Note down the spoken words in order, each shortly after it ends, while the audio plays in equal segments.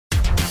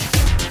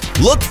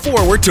Look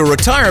forward to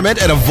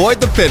retirement and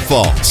avoid the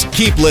pitfalls.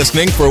 Keep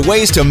listening for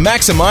ways to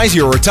maximize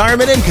your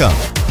retirement income.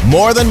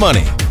 More Than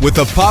Money with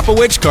the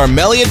Popowich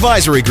Carmeli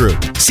Advisory Group,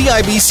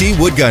 CIBC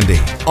Wood Gundy,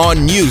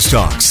 on News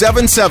Talk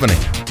 770.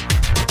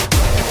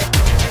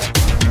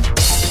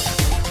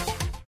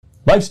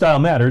 Lifestyle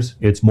matters.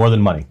 It's more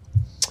than money.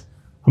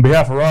 On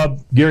behalf of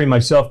Rob, Gary,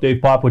 myself,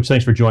 Dave Popowich,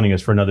 thanks for joining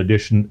us for another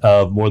edition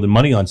of More Than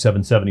Money on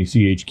 770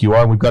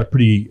 CHQR. We've got a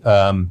pretty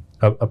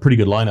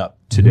good lineup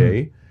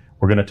today. Mm-hmm.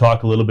 We're going to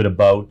talk a little bit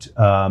about,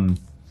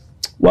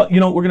 we're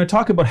going to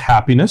talk about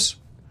happiness.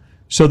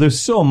 So there's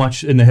so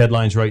much in the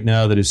headlines right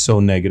now that is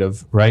so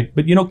negative, right?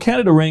 But,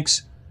 Canada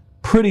ranks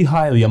pretty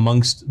highly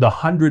amongst the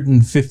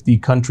 150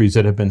 countries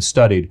that have been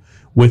studied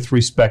with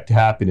respect to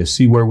happiness.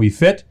 See where we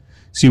fit,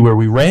 see where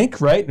we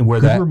rank, right? And where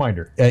Good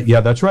reminder.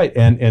 Yeah, that's right.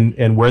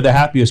 And where the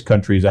happiest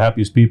countries, the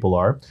happiest people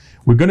are.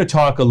 We're going to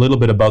talk a little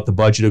bit about the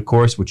budget, of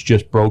course, which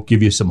just broke,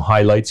 give you some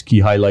highlights, key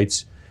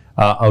highlights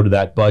out of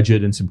that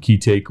budget and some key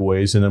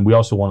takeaways. And then we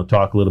also want to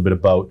talk a little bit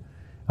about,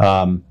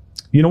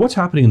 what's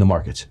happening in the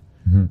markets.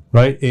 Mm-hmm.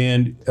 Right.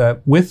 And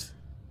with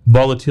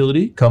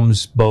volatility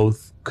comes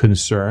both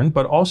concern,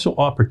 but also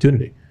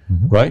opportunity.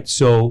 Mm-hmm. Right.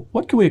 So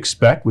what can we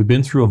expect? We've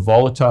been through a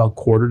volatile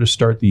quarter to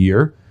start the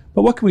year,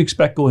 but what can we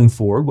expect going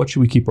forward? What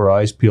should we keep our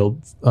eyes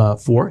peeled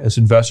for? As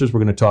investors,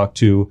 we're going to talk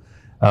to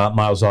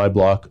Miles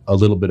Eiblock a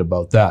little bit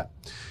about that.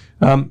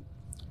 When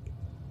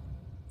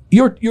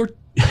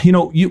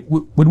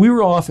we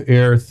were off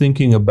air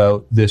thinking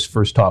about this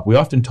first talk, we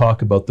often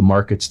talk about the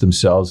markets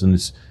themselves and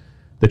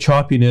the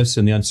choppiness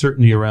and the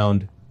uncertainty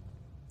around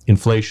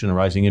inflation and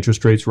rising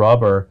interest rates,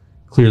 Rob, are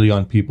clearly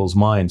on people's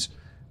minds.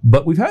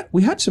 But we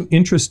had some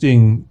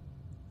interesting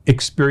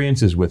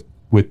experiences with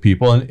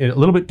people, and a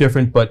little bit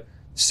different, but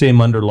same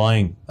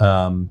underlying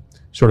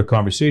sort of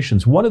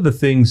conversations. One of the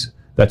things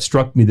that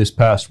struck me this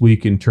past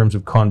week in terms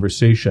of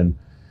conversation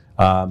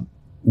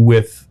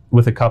with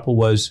a couple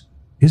was,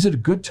 is it a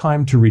good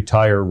time to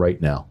retire right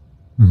now?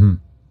 Mm-hmm.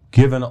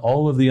 Given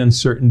all of the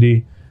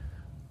uncertainty,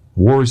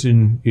 wars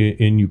in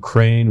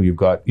Ukraine, we've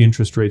got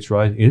interest rates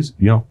rising.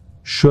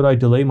 Should I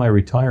delay my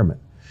retirement?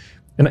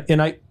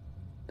 And I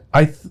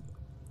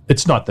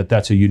it's not that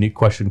that's a unique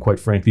question, quite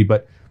frankly,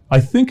 but I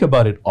think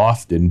about it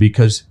often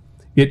because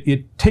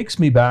it takes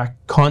me back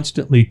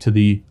constantly to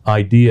the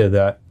idea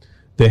that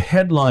the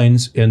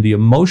headlines and the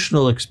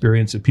emotional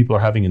experience that people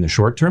are having in the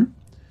short term,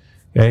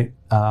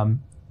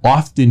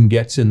 often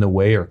gets in the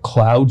way or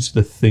clouds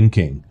the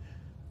thinking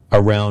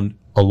around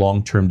a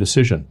long-term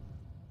decision,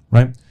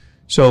 right?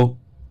 So,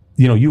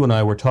 you and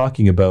I were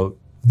talking about,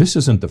 this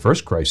isn't the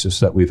first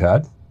crisis that we've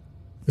had.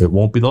 It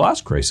won't be the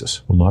last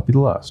crisis. Will not be the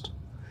last.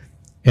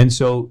 And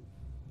so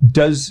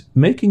does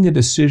making a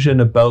decision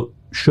about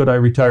should I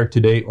retire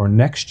today or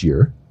next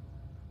year,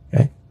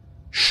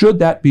 should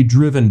that be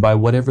driven by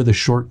whatever the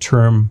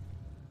short-term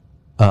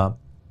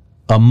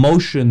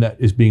emotion that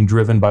is being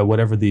driven by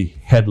whatever the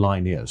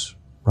headline is,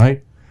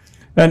 right?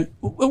 And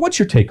what's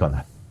your take on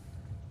that?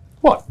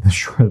 Well,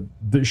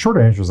 the short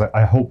answer is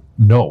I hope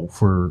no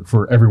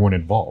for everyone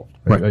involved.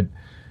 Right?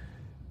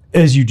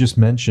 As you just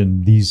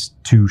mentioned, these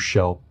two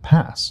shall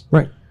pass.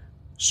 Right.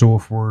 So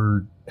if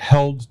we're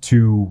held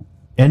to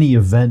any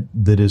event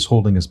that is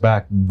holding us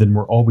back, then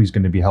we're always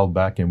going to be held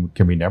back, and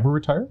can we never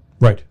retire?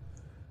 Right.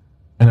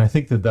 And I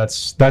think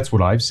that's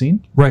what I've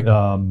seen. Right.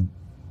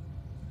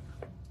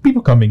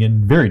 People coming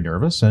in very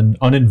nervous and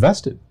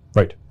uninvested.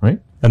 Right.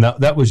 Right. And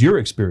that was your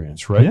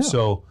experience, right? Yeah.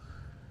 So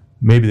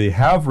maybe they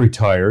have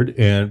retired,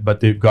 but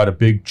they've got a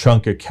big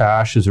chunk of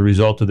cash as a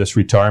result of this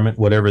retirement,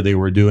 whatever they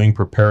were doing,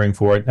 preparing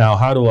for it. Now,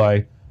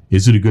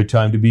 is it a good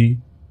time to be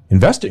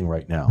investing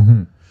right now?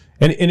 Mm-hmm.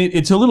 And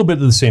it's a little bit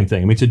of the same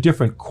thing. I mean, it's a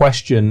different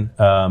question.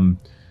 But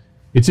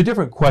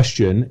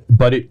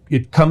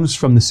it comes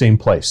from the same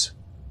place.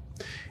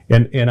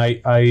 And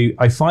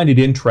I find it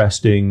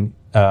interesting,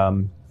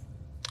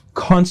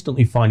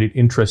 constantly find it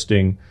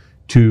interesting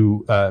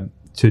to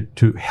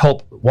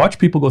help watch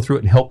people go through it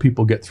and help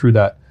people get through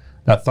that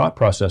thought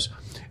process.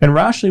 And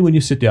rationally, when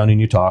you sit down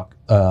and you talk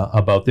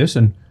about this,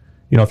 and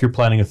if you're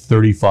planning a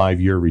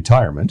 35-year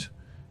retirement,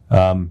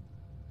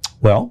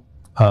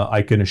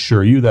 I can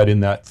assure you that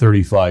in that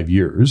 35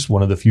 years,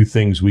 one of the few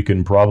things we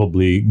can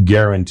probably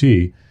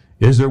guarantee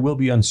is there will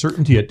be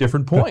uncertainty at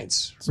different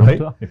points,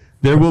 right?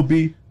 There will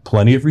be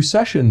plenty of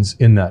recessions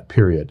in that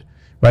period,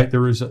 right?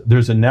 There's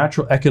a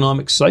natural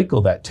economic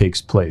cycle that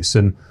takes place,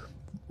 and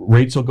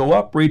rates will go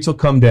up, rates will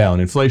come down.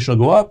 Inflation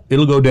will go up,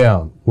 it'll go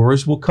down.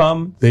 Wars will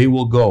come, they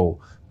will go.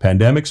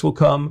 Pandemics will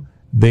come,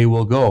 they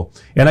will go.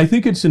 And I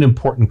think it's an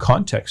important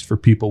context for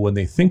people when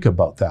they think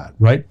about that,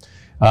 right?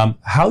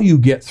 How you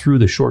get through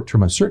the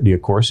short-term uncertainty,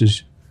 of course,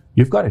 is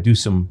you've got to do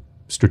some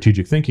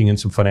strategic thinking and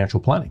some financial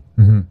planning,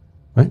 mm-hmm.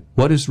 right?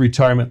 What does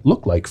retirement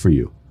look like for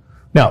you?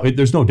 Now,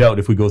 there's no doubt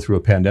if we go through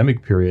a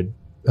pandemic period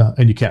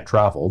and you can't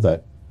travel,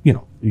 that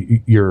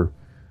your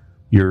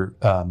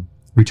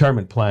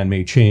retirement plan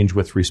may change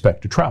with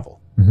respect to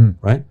travel, mm-hmm.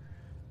 right?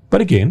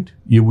 But again,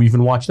 you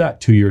even watch that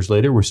 2 years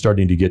later, we're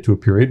starting to get to a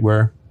period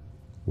where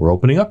we're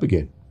opening up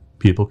again.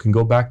 People can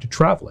go back to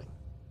traveling.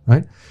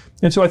 right?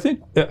 And so I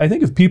think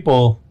if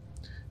people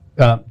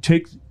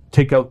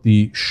take out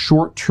the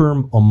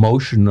short-term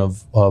emotion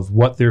of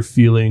what they're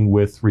feeling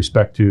with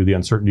respect to the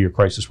uncertainty or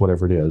crisis,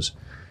 whatever it is,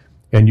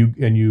 and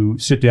you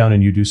sit down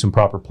and you do some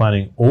proper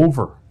planning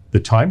over the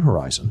time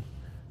horizon,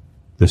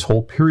 this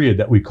whole period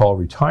that we call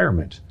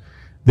retirement,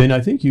 then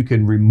I think you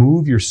can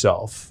remove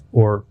yourself,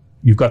 or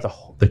you've got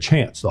the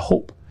chance, the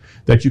hope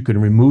that you can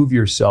remove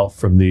yourself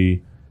from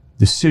the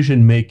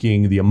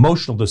decision-making, the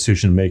emotional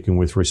decision-making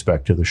with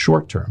respect to the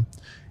short term.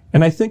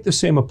 And I think the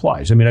same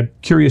applies. I mean, I'm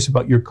curious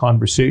about your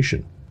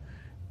conversation.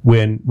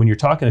 When you're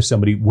talking to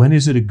somebody, when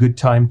is it a good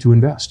time to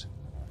invest?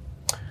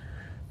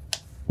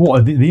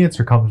 Well, the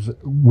answer comes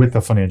with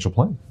a financial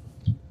plan.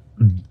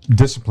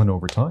 Discipline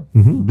over time.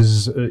 Mm-hmm.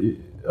 Because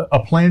a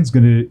plan's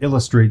going to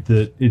illustrate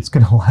that it's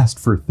going to last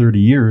for 30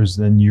 years,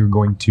 then you're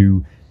going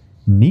to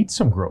need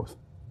some growth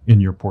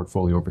in your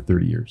portfolio over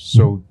 30 years.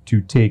 So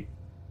to take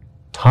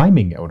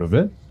timing out of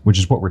it, which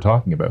is what we're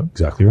talking about.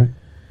 Exactly right.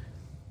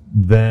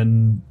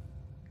 Then,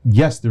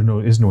 yes, there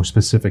is no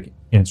specific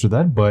answer to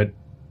that, but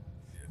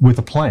with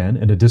a plan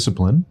and a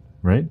discipline,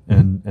 right,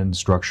 and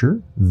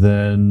structure,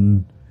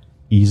 then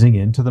easing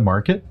into the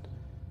market,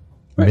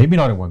 right. Maybe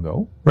not in one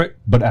go, right,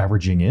 but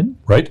averaging in,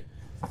 right.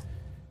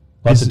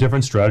 Lots of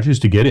different strategies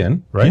to get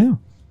in, right? Yeah,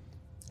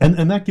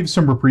 and that gives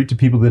some reprieve to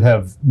people that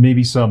have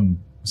maybe some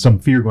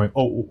fear, going,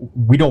 oh,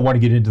 we don't want to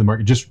get into the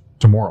market just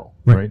tomorrow,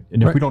 right?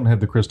 And if we don't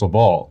have the crystal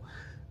ball,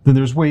 then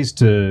there's ways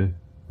to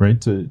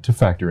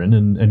factor in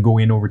and go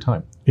in over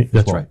time.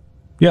 That's right.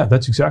 Yeah,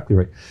 that's exactly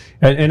right.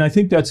 And I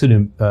think that's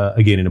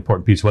again an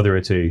important piece, whether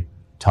it's a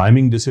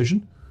timing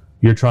decision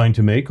you're trying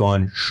to make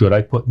on should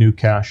I put new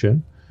cash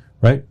in,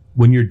 right?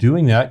 When you're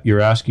doing that, you're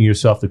asking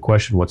yourself the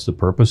question, what's the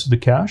purpose of the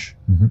cash,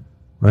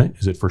 right?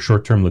 Is it for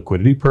short-term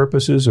liquidity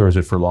purposes, or is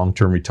it for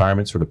long-term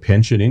retirement, sort of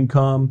pension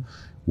income?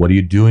 What are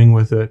you doing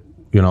with it?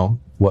 You know,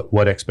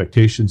 what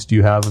expectations do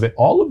you have of it?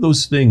 All of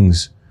those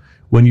things,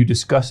 when you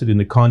discuss it in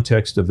the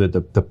context of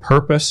the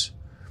purpose,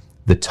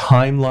 the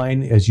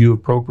timeline, as you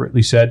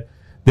appropriately said,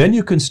 then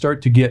you can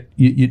start to get,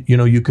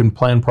 you can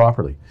plan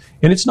properly.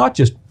 And it's not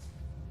just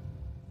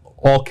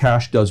all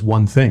cash does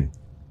one thing,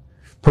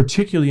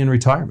 particularly in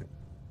retirement,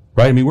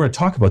 right? I mean, we're going to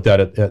talk about that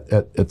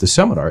at the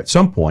seminar at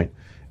some point.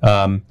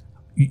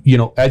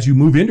 As you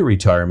move into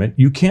retirement,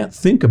 you can't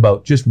think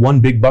about just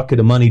one big bucket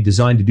of money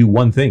designed to do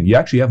one thing. You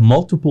actually have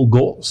multiple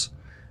goals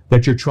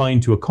that you're trying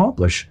to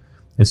accomplish.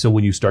 And so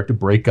when you start to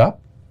break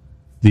up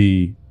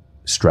the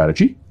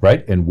strategy,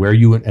 right, and where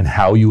you and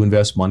how you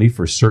invest money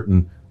for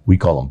certain, we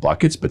call them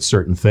buckets, but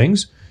certain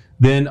things,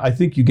 then I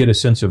think you get a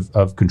sense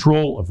of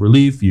control, of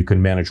relief. You can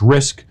manage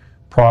risk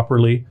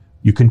properly.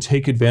 You can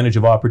take advantage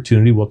of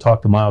opportunity. We'll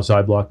talk to Miles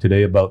Eiblock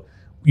today about,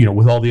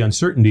 with all the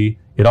uncertainty,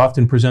 it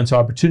often presents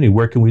opportunity.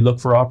 Where can we look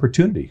for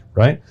opportunity,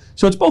 right?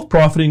 So it's both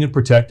profiting and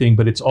protecting,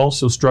 but it's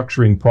also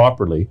structuring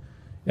properly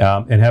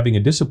and having a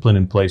discipline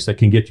in place that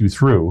can get you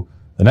through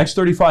the next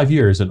 35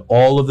 years and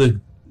all of the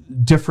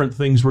different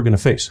things we're going to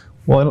face.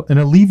 Well, and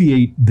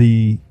alleviate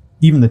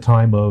even the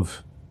time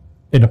of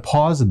in a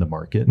pause in the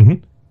market,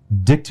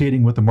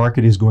 dictating what the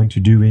market is going to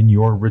do in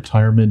your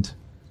retirement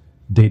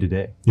day to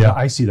day. Yeah,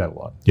 I see that a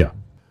lot. Yeah.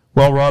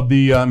 Well, Rob,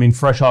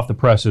 fresh off the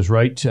presses,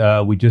 right?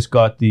 We just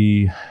got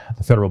the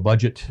federal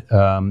budget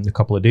a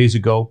couple of days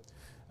ago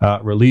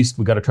released.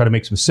 We've got to try to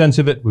make some sense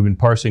of it. We've been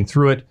parsing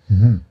through it.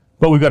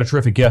 But we've got a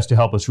terrific guest to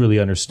help us really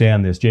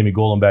understand this. Jamie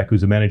Golombek,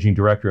 who's the Managing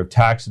Director of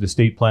Tax and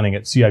Estate Planning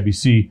at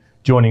CIBC,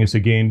 joining us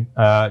again.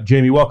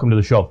 Jamie, welcome to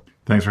the show.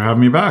 Thanks for having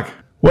me back.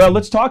 Well,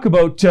 let's talk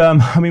about,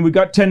 we've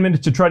got 10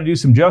 minutes to try to do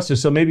some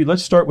justice. So maybe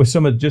let's start with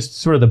some of just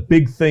sort of the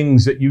big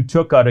things that you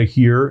took out of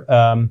here.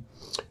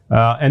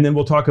 And then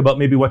we'll talk about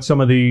maybe what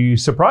some of the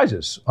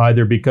surprises,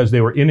 either because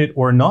they were in it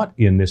or not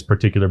in this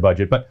particular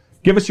budget. But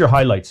give us your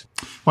highlights.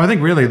 Well, I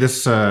think really there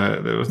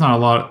was not a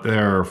lot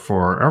there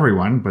for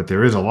everyone, but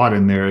there is a lot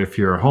in there if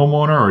you're a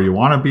homeowner or you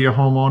want to be a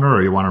homeowner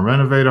or you want to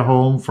renovate a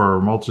home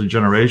for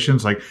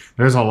multi-generations. Like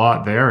there's a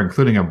lot there,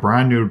 including a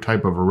brand new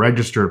type of a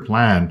registered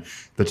plan,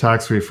 the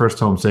tax-free first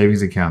home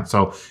savings account.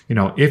 So,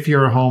 if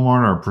you're a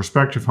homeowner or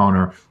prospective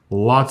owner,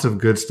 lots of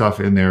good stuff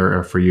in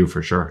there for you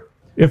for sure.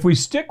 If we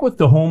stick with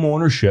the home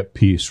ownership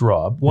piece,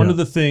 Rob, one of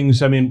the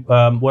things,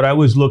 what I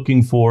was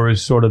looking for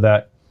is sort of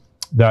that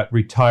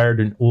retired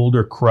and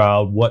older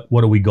crowd. What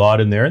do we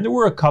got in there? And there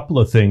were a couple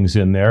of things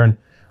in there. And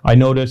I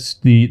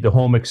noticed the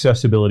home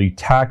accessibility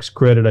tax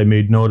credit. I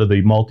made note of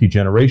the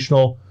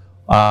multi-generational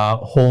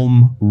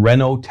home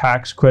reno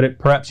tax credit.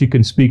 Perhaps you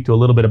can speak to a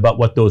little bit about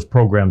what those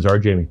programs are,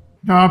 Jamie.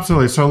 No,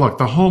 absolutely. So look,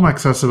 the home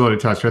accessibility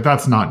tax credit,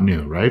 that's not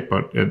new, right?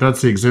 But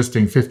that's the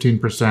existing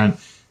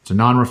 15%. It's a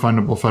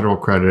non-refundable federal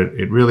credit.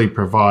 It really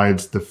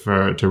provides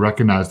to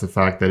recognize the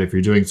fact that if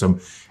you're doing some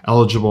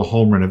eligible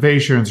home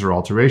renovations or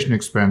alteration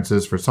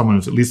expenses for someone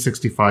who's at least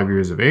 65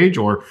 years of age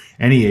or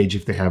any age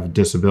if they have a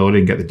disability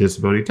and get the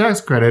disability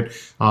tax credit,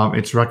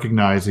 it's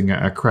recognizing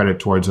a credit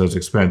towards those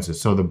expenses.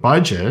 So the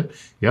budget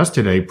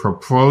yesterday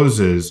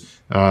proposes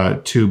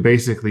to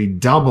basically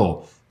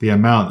double the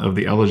amount of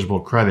the eligible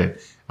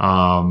credit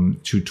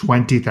to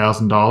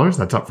 $20,000.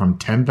 That's up from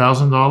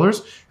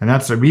 $10,000, and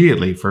that's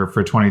immediately for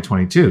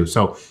 2022.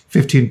 So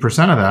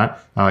 15% of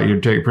that,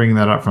 you're bringing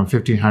that up from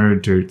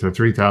 $1,500 to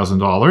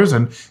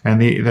 $3,000,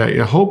 and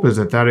the hope is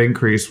that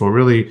increase will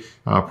really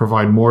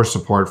provide more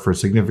support for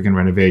significant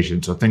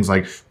renovation. So things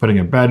like putting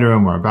a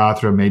bedroom or a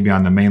bathroom maybe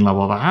on the main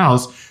level of a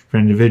house for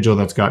an individual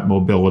that's got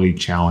mobility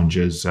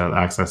challenges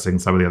accessing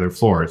some of the other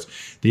floors.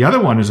 The other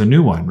one is a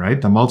new one,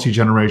 right? The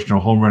multi-generational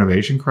home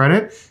renovation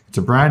credit. It's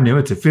a brand new.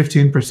 It's a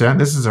 15%.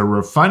 This is a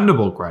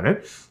refundable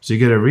credit, so you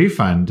get a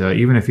refund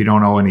even if you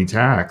don't owe any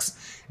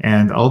tax.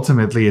 And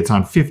ultimately, it's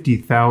on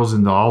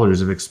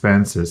 $50,000 of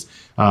expenses.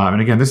 And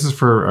again, this is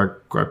for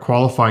a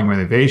qualifying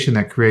renovation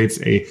that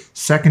creates a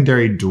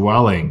secondary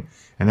dwelling.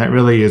 And that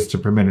really is to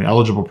permit an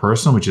eligible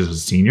person, which is a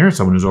senior,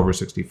 someone who's over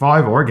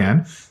 65, or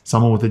again,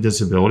 someone with a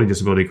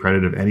disability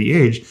credit of any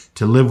age,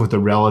 to live with a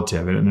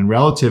relative. And a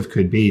relative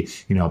could be,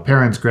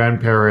 parents,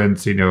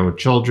 grandparents,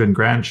 children,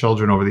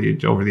 grandchildren over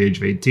the age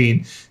of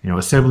 18,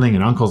 a sibling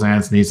and uncles,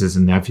 aunts, nieces,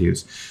 and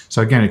nephews.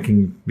 So again, it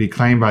can be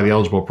claimed by the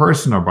eligible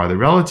person or by the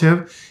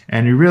relative.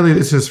 And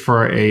this is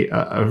for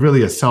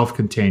a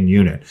self-contained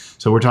unit.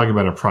 So we're talking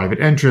about a private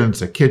entrance,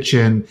 a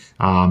kitchen,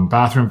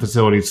 bathroom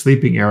facility,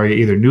 sleeping area,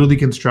 either newly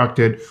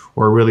constructed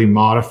or really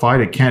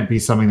modified. It can't be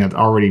something that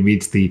already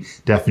meets the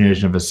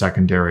definition of a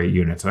secondary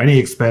unit. So any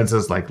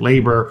expenses like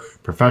labor,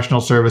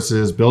 professional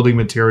services, building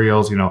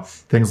materials,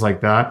 things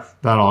like that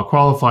all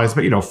qualifies.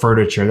 But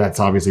furniture, that's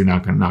obviously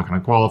not going to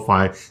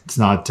qualify. It's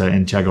not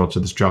integral to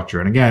the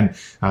structure. And again,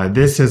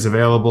 this is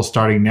available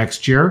starting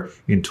next year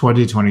in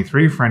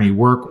 2023 for any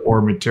work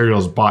or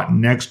materials bought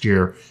next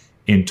year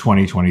in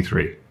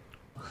 2023.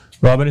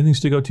 Rob, anything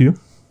stick out to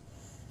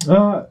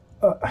you?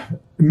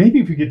 Maybe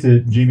if we get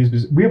to Jamie's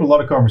business, we have a lot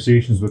of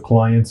conversations with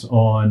clients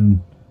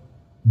on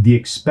the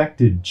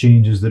expected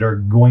changes that are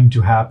going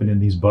to happen in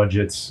these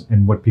budgets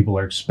and what people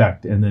are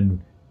expect, and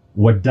then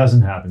what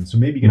doesn't happen. So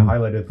maybe you can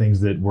highlight the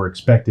things that were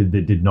expected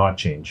that did not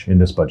change in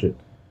this budget.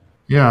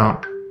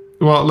 Yeah.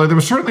 Well, there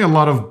was certainly a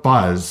lot of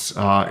buzz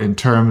in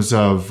terms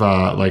of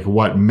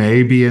what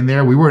may be in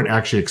there. We weren't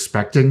actually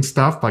expecting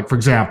stuff. Like, for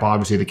example,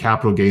 obviously the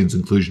capital gains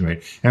inclusion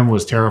rate. Everyone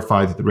was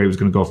terrified that the rate was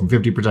going to go from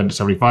 50%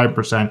 to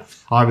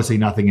 75%. Obviously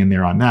nothing in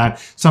there on that.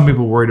 Some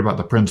people worried about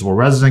the principal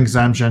resident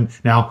exemption.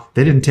 Now,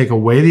 they didn't take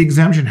away the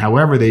exemption.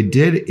 However, they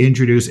did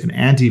introduce an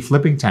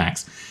anti-flipping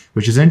tax,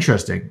 which is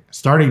interesting.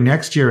 Starting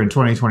next year in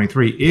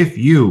 2023, if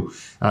you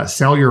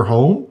sell your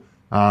home,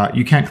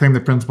 you can't claim the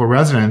principal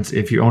residence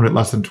if you own it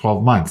less than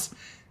 12 months.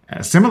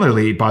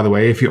 Similarly, by the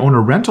way, if you own a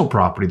rental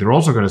property, they're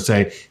also going to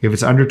say if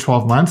it's under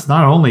 12 months,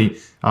 not only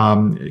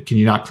can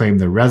you not claim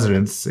the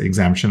residence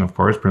exemption, of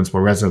course,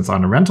 principal residence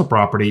on a rental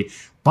property,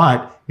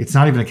 but it's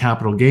not even a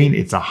capital gain.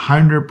 It's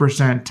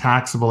 100%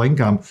 taxable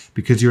income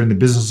because you're in the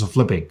business of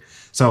flipping.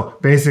 So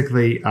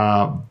basically,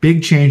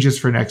 big changes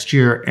for next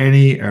year.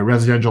 Any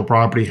residential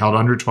property held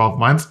under 12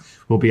 months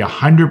will be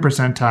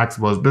 100%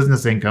 taxable as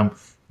business income,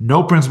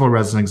 no principal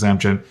resident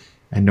exemption,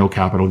 and no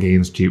capital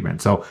gains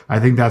treatment. So I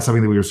think that's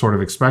something that we were sort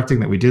of expecting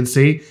that we did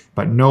see,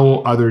 but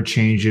no other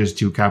changes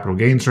to capital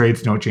gains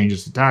rates, no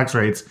changes to tax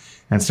rates,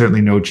 and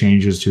certainly no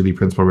changes to the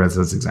principal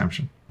residence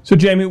exemption. So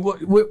Jamie,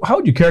 how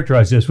would you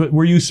characterize this?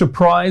 Were you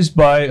surprised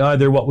by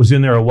either what was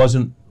in there or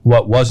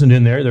what wasn't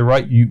in there? They're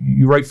right.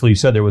 You rightfully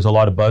said there was a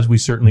lot of buzz. We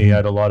certainly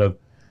had a lot of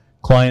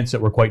clients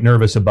that were quite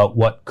nervous about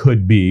what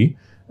could be.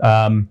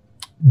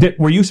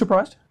 Were you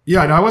surprised?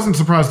 Yeah, no, I wasn't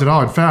surprised at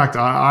all. In fact,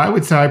 I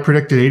would say I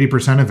predicted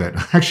 80% of it.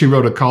 I actually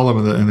wrote a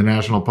column in the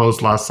National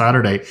Post last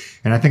Saturday,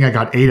 and I think I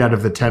got 8 out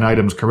of the 10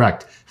 items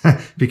correct.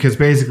 Because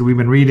basically we've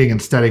been reading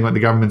and studying what the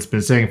government's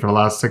been saying for the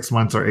last 6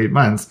 months or 8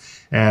 months.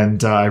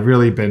 And I've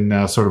really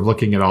been sort of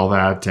looking at all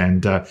that.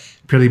 And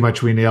pretty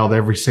much we nailed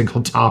every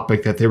single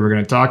topic that they were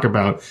going to talk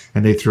about,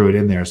 and they threw it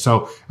in there.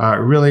 So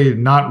really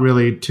not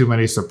really too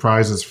many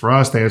surprises for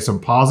us. They had some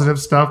positive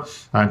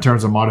stuff in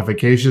terms of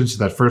modifications to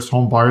that first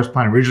home buyers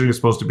plan. Originally was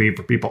supposed to be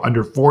for people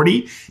under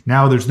 40.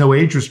 Now there's no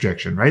age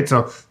restriction, right?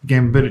 So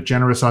again, a bit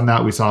generous on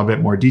that. We saw a bit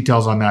more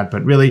details on that.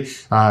 But really,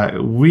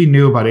 we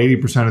knew about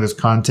 80% of this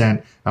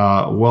content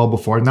well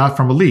before, not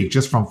from a leak,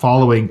 just from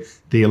following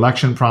the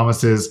election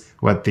promises,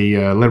 what the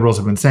Liberals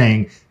have been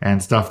saying,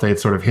 and stuff they had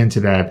sort of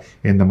hinted at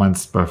in the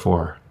months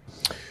before.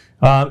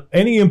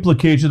 Any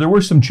implications? There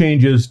were some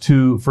changes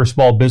for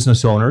small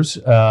business owners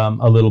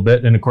a little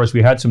bit. And of course,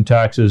 we had some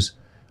taxes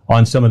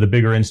on some of the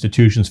bigger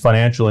institutions,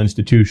 financial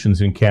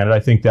institutions in Canada. I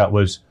think that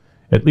was,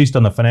 at least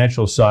on the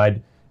financial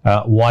side,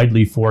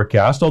 widely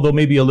forecast, although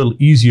maybe a little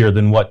easier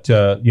than what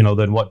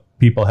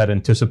people had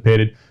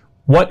anticipated.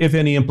 What, if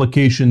any,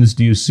 implications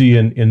do you see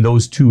in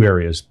those two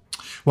areas?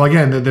 Well,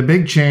 again, the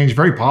big change,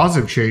 very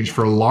positive change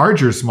for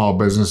larger small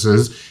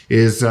businesses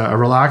is a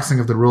relaxing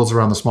of the rules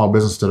around the small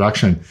business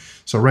deduction.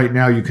 So right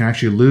now you can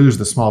actually lose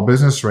the small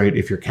business rate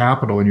if your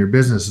capital in your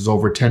business is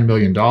over $10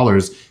 million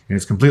and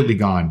it's completely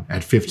gone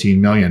at $15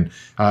 million.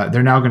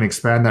 They're now going to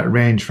expand that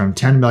range from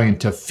 $10 million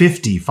to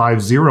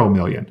 $50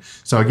 million.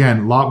 So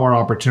again, a lot more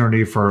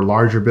opportunity for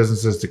larger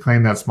businesses to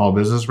claim that small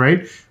business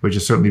rate, which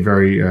is certainly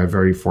very,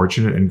 very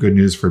fortunate and good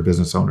news for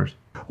business owners.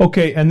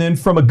 Okay, and then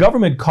from a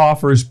government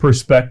coffers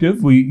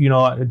perspective,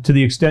 to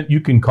the extent you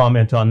can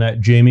comment on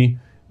that, Jamie,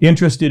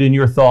 interested in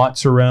your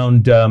thoughts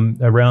around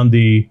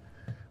the,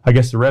 I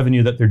guess, the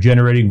revenue that they're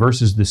generating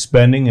versus the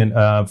spending,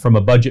 and from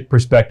a budget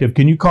perspective,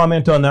 can you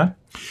comment on that?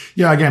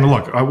 Yeah, again,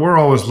 look, we're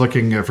always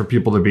looking for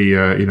people to be,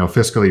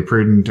 fiscally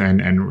prudent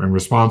and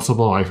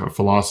responsible.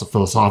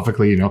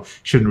 Philosophically,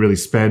 shouldn't really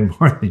spend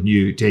more than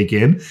you take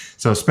in.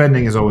 So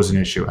spending is always an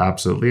issue,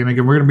 absolutely. And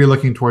again, we're going to be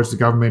looking towards the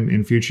government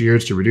in future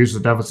years to reduce the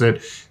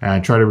deficit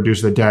and try to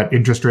reduce the debt.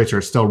 Interest rates are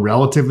still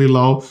relatively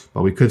low,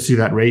 but we could see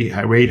that rate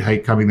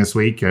hike coming this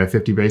week,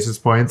 50 basis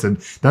points. And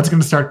that's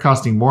going to start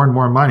costing more and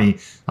more money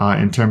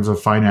in terms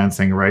of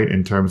financing, right,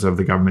 in terms of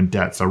the government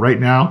debt. So right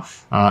now,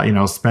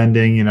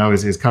 spending,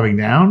 is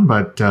coming down,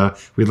 but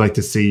we'd like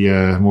to see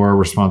more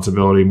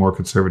responsibility, more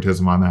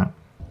conservatism on that.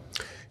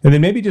 And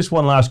then maybe just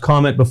one last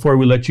comment before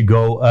we let you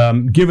go.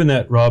 Given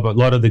that, Rob, a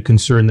lot of the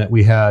concern that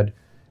we had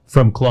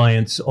from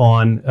clients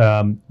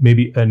on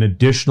maybe an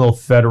additional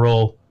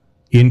federal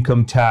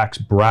income tax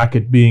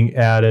bracket being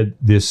added,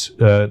 this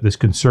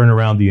concern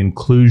around the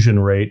inclusion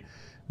rate,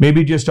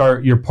 maybe just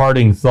your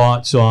parting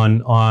thoughts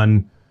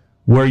on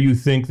where you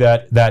think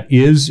that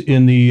is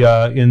in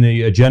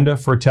the agenda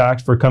for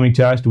coming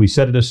tax. Do we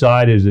set it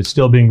aside? Is it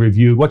still being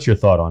reviewed? What's your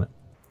thought on it?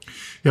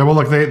 Yeah, well,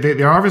 look,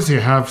 they obviously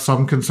have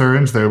some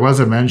concerns. There was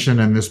a mention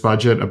in this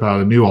budget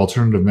about a new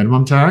alternative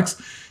minimum tax.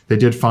 They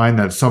did find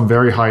that some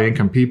very high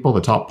income people,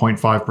 the top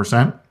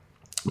 0.5%,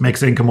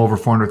 makes income over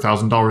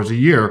 $400,000 a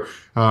year,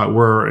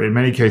 were in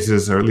many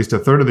cases, or at least a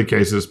third of the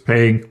cases,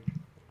 paying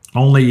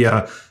only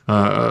less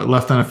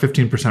than a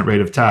 15%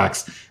 rate of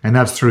tax. And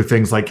that's through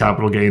things like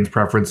capital gains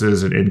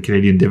preferences and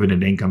Canadian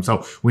dividend income.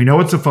 So we know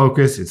it's a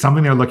focus. It's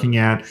something they're looking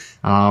at.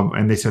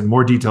 And they said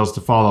more details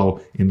to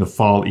follow in the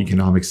fall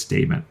economic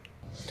statement.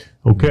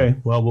 Okay,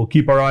 well, we'll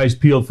keep our eyes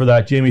peeled for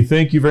that. Jamie,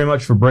 thank you very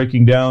much for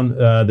breaking down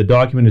the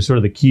document and sort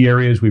of the key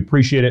areas. We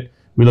appreciate it.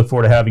 We look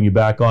forward to having you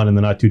back on in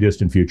the not too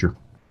distant future.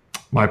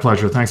 My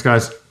pleasure. Thanks,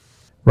 guys.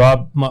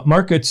 Rob,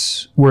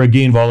 markets were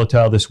again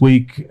volatile this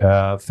week.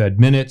 Fed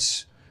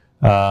minutes,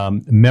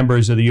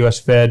 members of the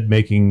U.S. Fed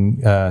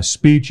making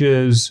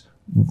speeches.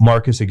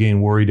 Marcus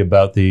again worried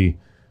about the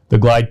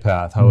glide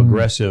path, how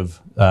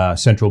aggressive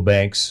central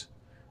banks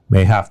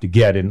may have to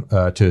get in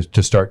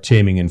to start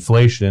taming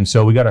inflation. And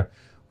so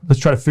let's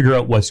try to figure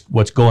out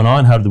what's going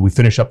on. How did we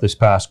finish up this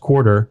past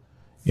quarter,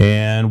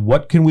 and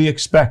what can we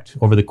expect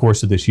over the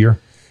course of this year?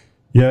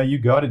 Yeah, you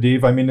got it,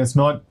 Dave. I mean, it's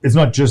not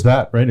just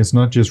that, right? It's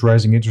not just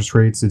rising interest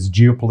rates. It's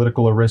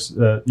geopolitical risk,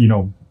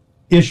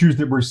 issues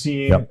that we're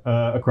seeing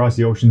across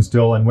the ocean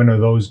still, and when are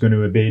those going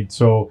to abate?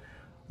 So,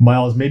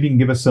 Miles, maybe you can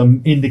give us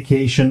some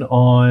indication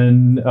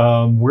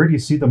on where do you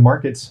see the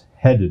markets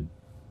headed?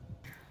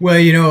 Well,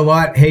 a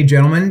lot. Hey,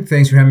 gentlemen,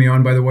 thanks for having me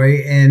on, by the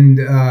way. And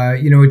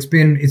it's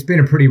been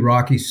a pretty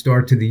rocky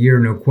start to the year,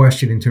 no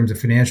question, in terms of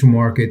financial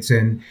markets.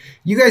 And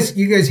you guys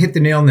hit the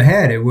nail on the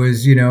head. It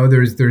was,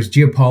 there's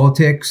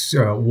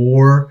geopolitics,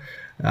 war.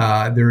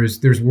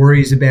 There's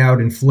worries about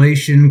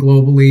inflation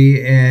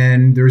globally,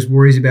 and there's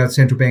worries about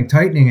central bank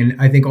tightening.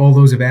 And I think all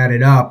those have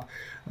added up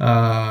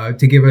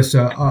to give us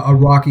a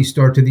rocky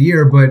start to the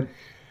year. But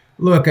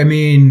look, I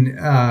mean,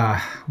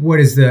 what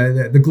is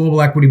the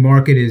global equity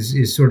market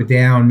is sort of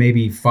down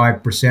maybe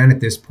 5% at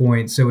this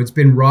point. So it's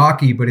been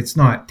rocky, but it's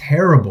not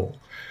terrible.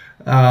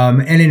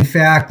 And in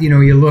fact,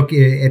 you look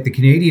at the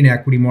Canadian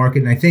equity market,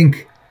 and I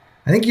think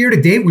year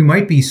to date we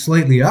might be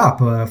slightly up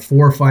 4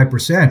 or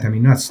 5%. I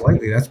mean, not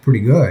slightly. That's pretty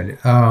good.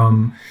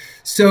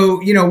 So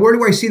where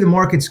do I see the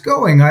markets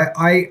going?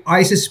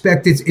 I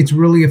suspect it's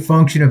really a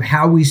function of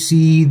how we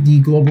see the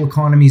global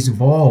economies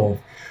evolve.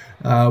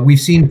 We've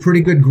seen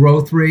pretty good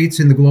growth rates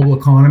in the global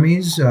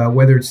economies,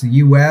 whether it's the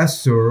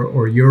U.S.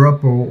 or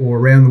Europe or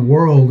around the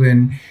world.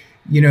 And,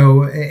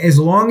 as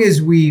long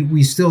as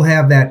we still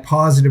have that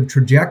positive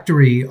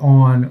trajectory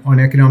on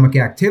economic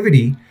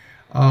activity,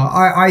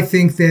 I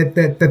think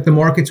that the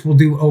markets will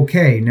do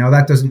okay. Now,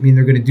 that doesn't mean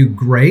they're going to do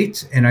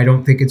great, and I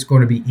don't think it's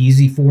going to be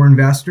easy for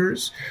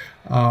investors.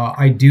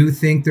 I do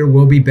think there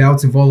will be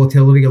bouts of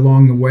volatility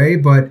along the way,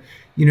 but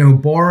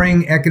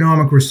barring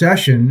economic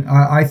recession,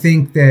 I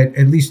think that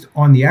at least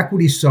on the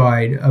equity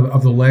side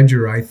of the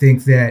ledger, I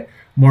think that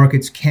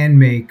markets can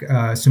make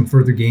some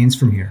further gains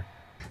from here.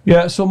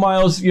 Yeah. So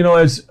Miles,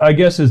 as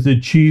the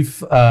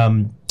chief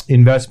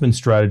investment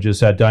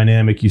strategist at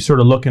Dynamic, you're sort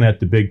of looking at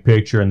the big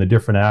picture and the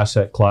different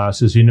asset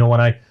classes.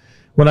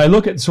 When I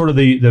look at sort of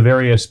the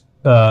various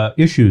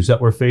issues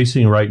that we're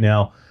facing right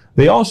now,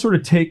 they all sort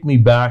of take me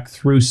back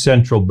through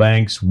central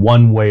banks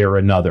one way or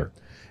another.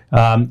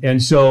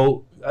 And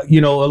so, a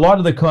lot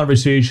of the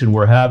conversation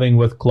we're having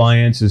with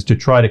clients is to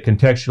try to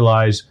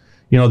contextualize,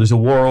 there's a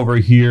war over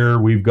here.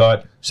 We've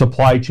got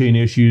supply chain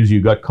issues.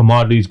 You've got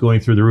commodities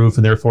going through the roof,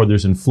 and therefore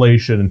there's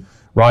inflation and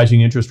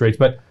rising interest rates.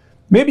 But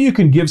maybe you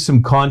can give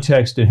some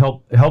context and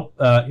help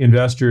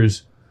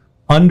investors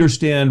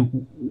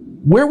understand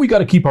where we got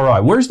to keep our eye.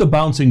 Where's the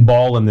bouncing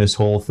ball in this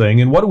whole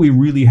thing? And what do we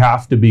really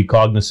have to be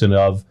cognizant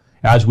of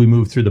as we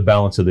move through the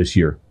balance of this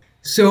year?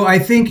 So I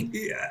think,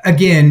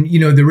 again,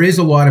 there is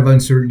a lot of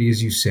uncertainty,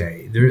 as you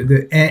say.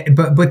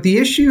 But the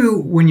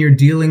issue when you're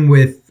dealing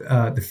with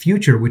the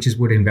future, which is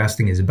what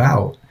investing is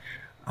about,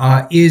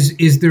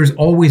 is there's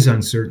always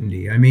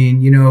uncertainty. I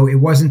mean, it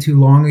wasn't too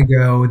long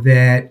ago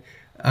that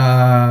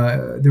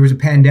there was a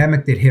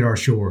pandemic that hit our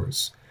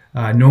shores.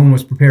 No one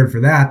was prepared for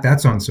that.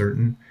 That's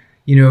uncertain.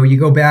 You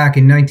go back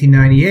in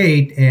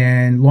 1998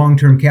 and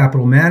Long-Term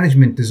Capital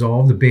Management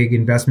dissolved, a big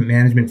investment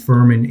management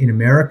firm in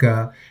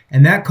America,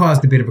 and that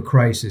caused a bit of a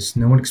crisis.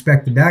 No one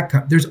expected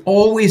that. There's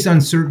always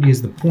uncertainty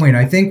is the point.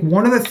 I think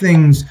one of the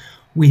things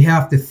we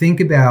have to think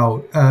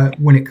about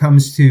when it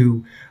comes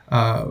to,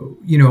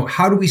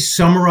 how do we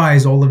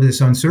summarize all of this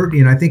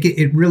uncertainty? And I think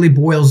it really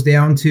boils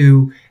down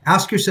to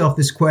ask yourself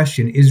this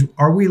question: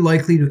 are we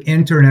likely to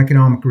enter an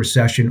economic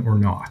recession or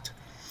not?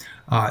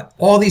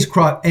 All these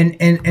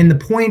and the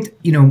point,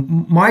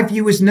 my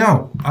view is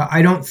no.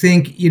 I don't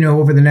think,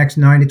 over the next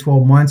 9 to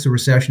 12 months, a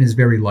recession is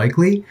very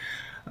likely.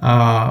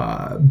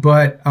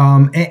 But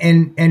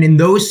in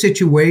those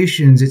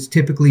situations, it's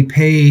typically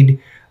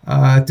paid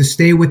to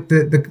stay with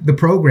the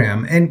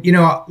program. And,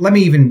 let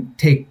me even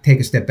take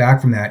a step back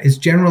from that. It's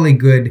generally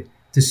good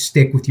to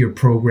stick with your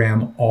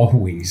program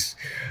always.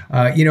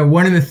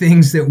 One of the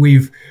things that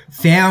we've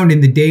found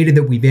in the data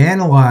that we've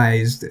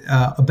analyzed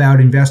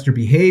about investor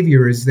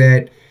behavior is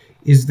that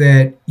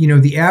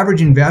the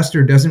average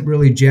investor doesn't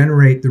really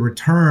generate the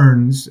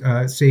returns,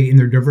 say in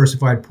their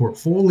diversified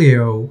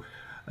portfolio,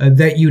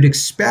 that you'd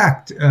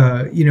expect.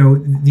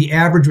 The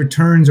average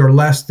returns are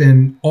less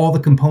than all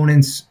the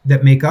components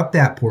that make up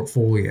that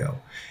portfolio.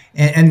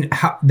 And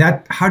how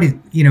do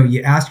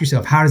you ask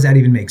yourself, how does that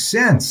even make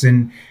sense?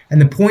 And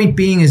the point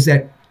being is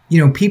that,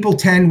 people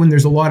tend, when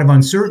there's a lot of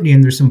uncertainty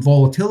and there's some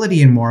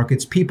volatility in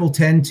markets, people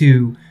tend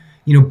to,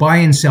 buy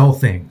and sell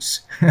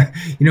things.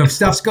 If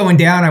stuff's going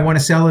down, I want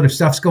to sell it. If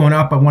stuff's going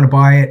up, I want to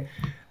buy it.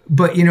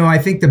 But, I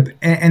think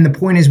the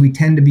point is we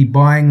tend to be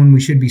buying when we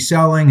should be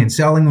selling and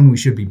selling when we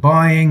should be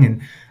buying.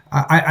 And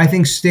I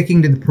think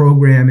sticking to the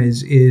program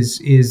is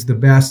the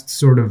best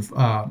sort of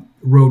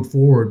road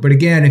forward. But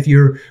again, if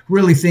you're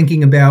really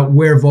thinking about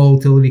where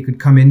volatility could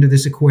come into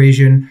this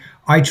equation,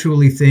 I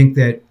truly think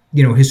that,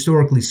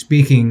 historically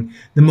speaking,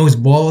 the most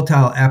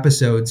volatile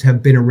episodes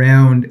have been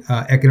around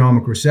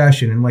economic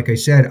recession. And like I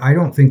said, I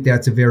don't think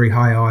that's a very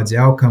high odds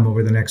outcome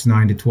over the next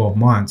 9 to 12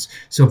 months.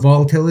 So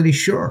volatility,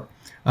 sure.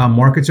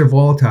 Markets are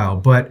volatile,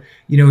 but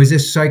is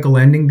this cycle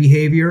ending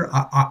behavior?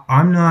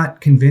 I'm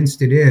not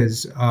convinced it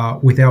is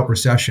without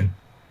recession.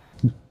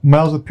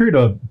 Miles, the period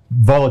of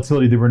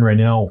volatility that we're in right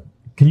now,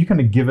 can you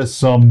kind of give us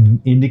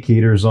some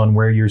indicators on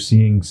where you're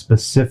seeing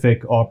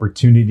specific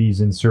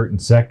opportunities in certain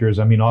sectors?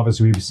 I mean,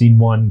 obviously we've seen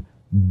one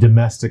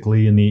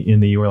domestically in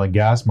the oil and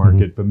gas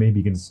market, but maybe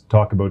you can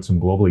talk about some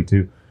globally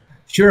too.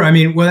 Sure. I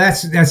mean, well,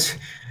 that's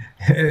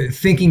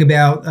thinking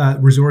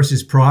about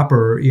resources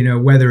proper,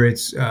 whether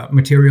it's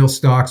material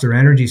stocks or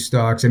energy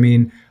stocks. I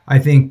mean, I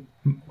think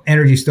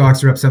energy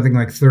stocks are up something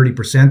like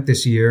 30%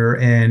 this year,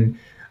 and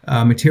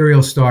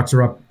material stocks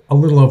are up a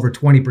little over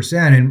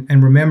 20%.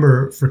 And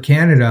remember, for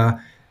Canada,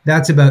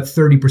 that's about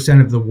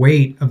 30% of the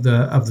weight of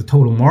the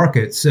total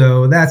market.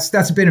 So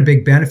that's been a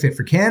big benefit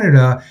for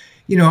Canada.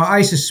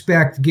 I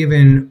suspect,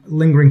 given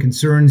lingering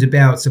concerns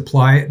about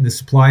the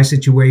supply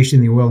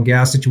situation, the oil and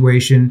gas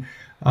situation,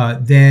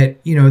 that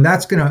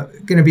that's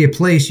gonna be a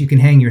place you can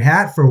hang your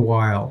hat for a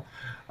while.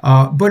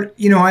 But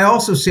I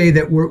also say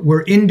that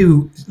we're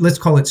into, let's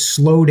call it,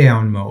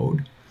 slowdown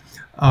mode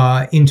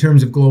in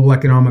terms of global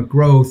economic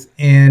growth.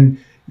 And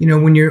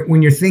when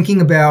you're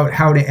thinking about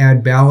how to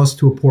add ballast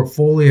to a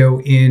portfolio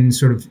in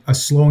sort of a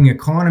slowing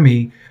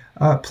economy,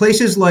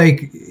 places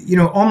like,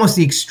 almost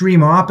the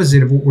extreme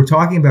opposite of what we're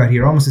talking about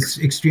here, almost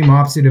the extreme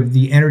opposite of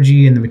the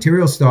energy and the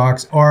material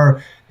stocks,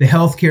 are the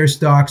healthcare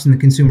stocks and the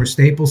consumer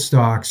staple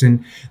stocks.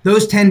 And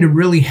those tend to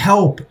really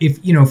help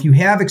if you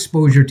have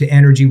exposure to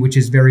energy, which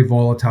is very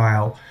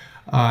volatile.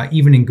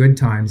 Even in good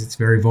times, it's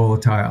very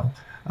volatile.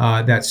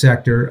 That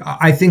sector.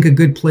 I think a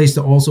good place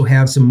to also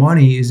have some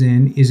money is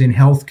in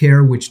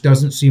healthcare, which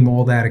doesn't seem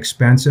all that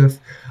expensive,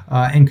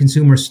 and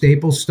consumer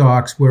staple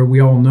stocks, where we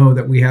all know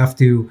that we have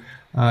to,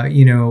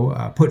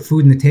 put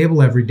food on the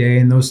table every day,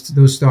 and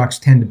those stocks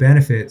tend to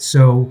benefit.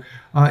 So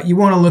you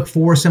want to look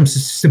for some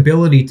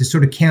stability to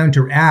sort of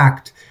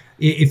counteract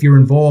if you're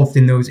involved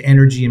in those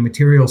energy and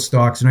material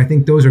stocks. And I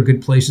think those are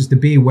good places to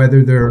be,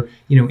 whether they're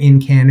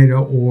in Canada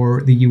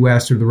or the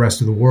U.S. or the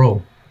rest of the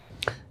world.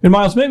 And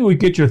Miles, maybe we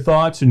get your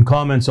thoughts and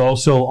comments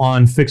also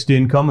on fixed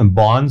income and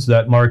bonds.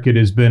 That market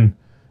has been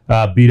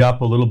beat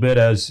up a little bit,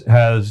 as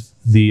has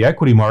the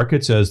equity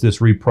markets, as this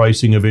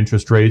repricing of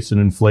interest rates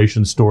and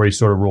inflation story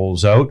sort of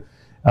rolls out.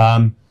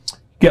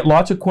 Get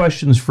lots of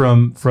questions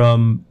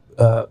from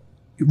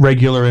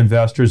regular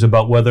investors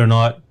about whether or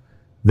not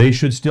they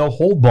should still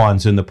hold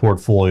bonds in the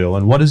portfolio,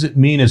 and what does it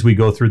mean as we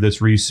go through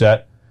this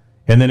reset.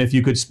 And then if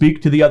you could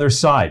speak to the other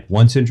side,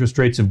 once interest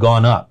rates have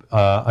gone up,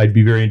 I'd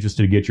be very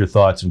interested to get your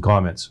thoughts and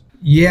comments.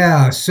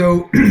 Yeah,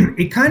 so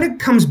it kind of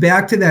comes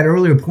back to that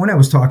earlier point I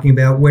was talking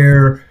about,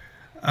 where,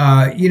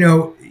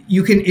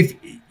 you can, if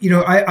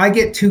I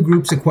get two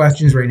groups of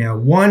questions right now.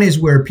 One is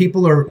where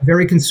people are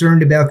very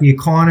concerned about the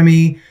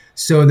economy,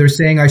 so they're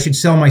saying I should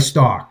sell my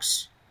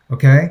stocks,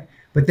 okay?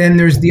 But then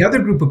there's the other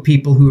group of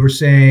people who are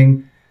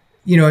saying,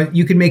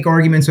 you can make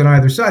arguments on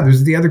either side.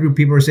 There's the other group of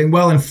people who are saying,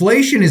 well,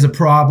 inflation is a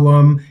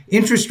problem,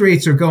 interest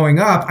rates are going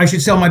up, I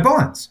should sell my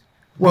bonds.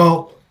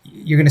 Well,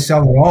 you're going to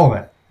sell all of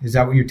it. Is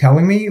that what you're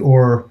telling me?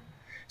 Or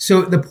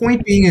so the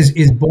point being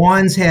is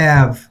bonds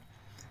have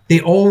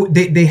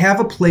they have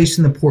a place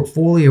in the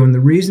portfolio, and the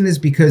reason is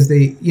because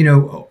they,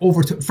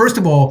 first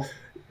of all,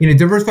 in a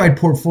diversified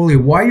portfolio,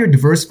 why you're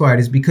diversified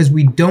is because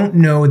we don't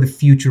know the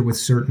future with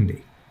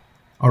certainty.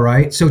 All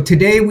right. So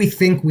today we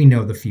think we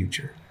know the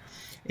future.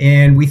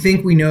 And we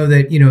think we know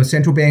that,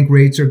 central bank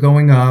rates are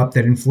going up,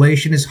 that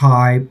inflation is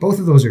high. Both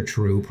of those are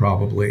true,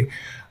 probably.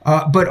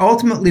 But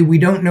ultimately, we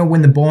don't know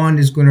when the bond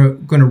is going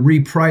to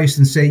reprice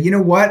and say, you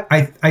know what,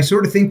 I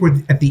sort of think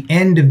we're at the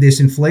end of this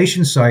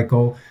inflation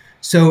cycle,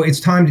 so it's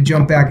time to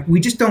jump back.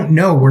 We just don't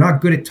know. We're not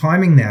good at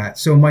timing that.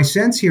 So my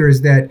sense here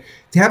is that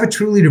to have a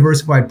truly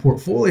diversified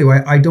portfolio,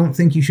 I don't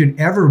think you should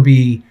ever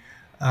be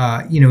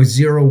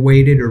zero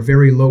weighted or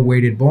very low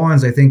weighted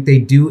bonds. I think they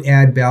do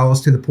add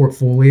ballast to the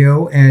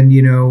portfolio, and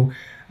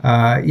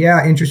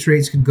interest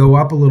rates could go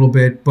up a little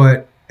bit,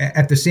 but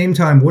at the same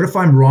time, what if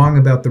I'm wrong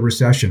about the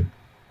recession?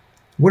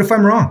 What if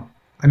I'm wrong?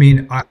 I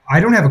mean, I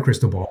don't have a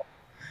crystal ball,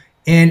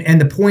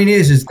 and the point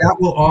is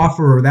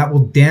that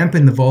will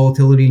dampen the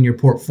volatility in your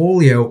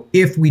portfolio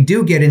if we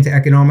do get into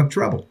economic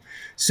trouble.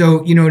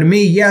 So to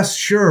me, yes,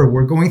 sure,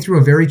 we're going through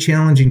a very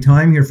challenging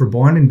time here for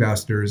bond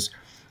investors.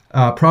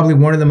 Probably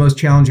one of the most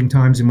challenging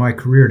times in my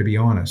career, to be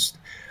honest.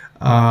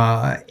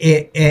 But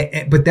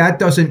that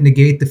doesn't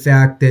negate the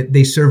fact that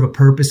they serve a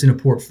purpose in a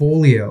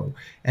portfolio.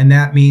 And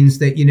that means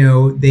that,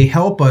 they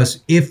help us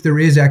if there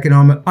is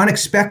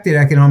unexpected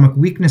economic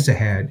weakness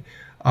ahead.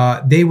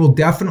 They will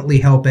definitely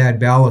help add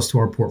ballast to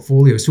our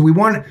portfolio. So we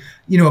want,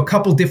 a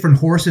couple different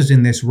horses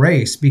in this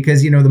race,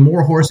 because, the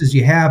more horses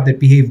you have that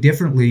behave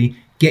differently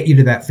get you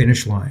to that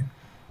finish line.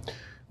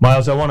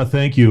 Myles, I want to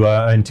thank you.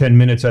 In 10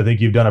 minutes, I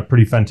think you've done a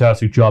pretty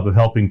fantastic job of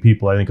helping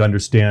people, I think,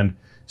 understand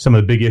some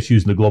of the big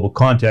issues in the global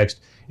context.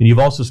 And you've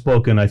also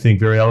spoken, I think,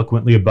 very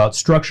eloquently about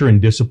structure and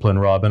discipline,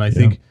 Rob. And I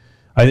think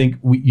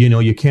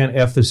you can't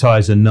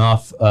emphasize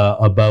enough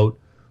about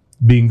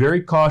being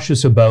very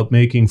cautious about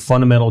making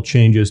fundamental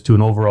changes to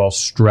an overall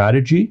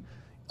strategy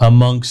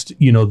amongst,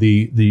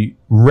 the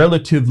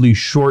relatively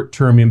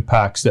short-term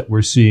impacts that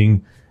we're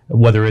seeing,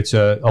 whether it's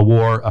a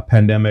war, a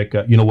pandemic,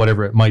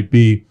 whatever it might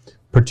be,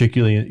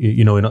 particularly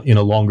in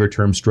a longer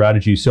term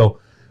strategy. So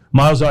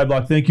Myles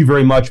Eiblock, thank you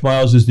very much.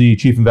 Myles is the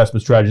Chief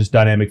Investment Strategist,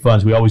 Dynamic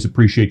Funds. We always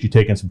appreciate you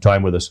taking some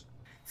time with us.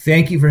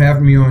 Thank you for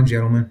having me on,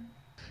 gentlemen.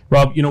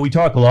 Rob, we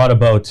talk a lot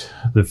about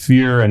the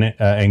fear and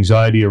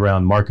anxiety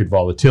around market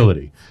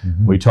volatility.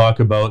 Mm-hmm. We talk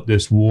about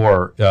this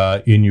war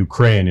in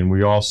Ukraine, and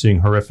we're all seeing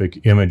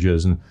horrific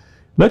images. And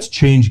let's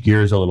change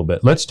gears a little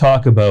bit. Let's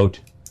talk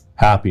about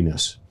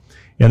happiness.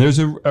 And there's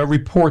a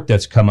report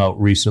that's come out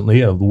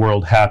recently, of the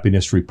World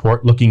Happiness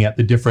Report, looking at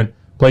the different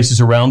places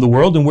around the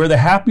world and where the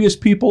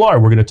happiest people are.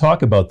 We're going to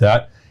talk about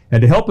that.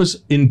 And to help us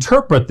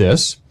interpret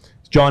this,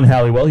 John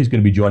Halliwell. He's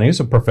going to be joining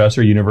us, a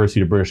professor at University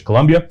of British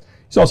Columbia.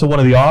 He's also one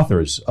of the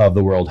authors of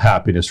the World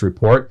Happiness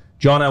Report.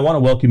 John, I want to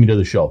welcome you to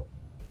the show.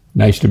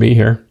 Nice to be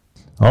here.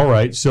 All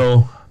right,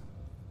 so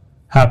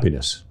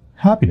happiness.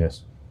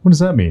 Happiness. What does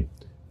that mean?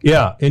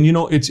 Yeah, and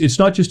it's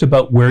not just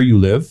about where you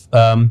live.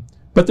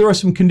 But there are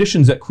some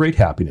conditions that create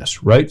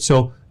happiness, right?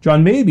 So,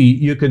 John, maybe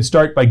you could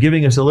start by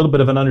giving us a little bit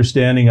of an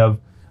understanding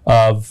of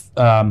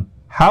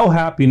how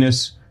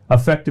happiness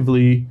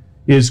effectively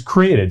is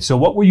created. So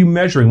what were you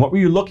measuring? What were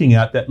you looking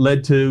at that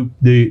led to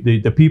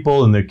the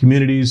people and the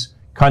communities,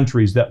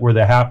 countries that were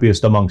the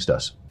happiest amongst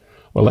us?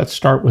 Well, let's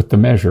start with the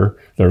measure.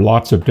 There are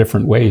lots of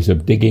different ways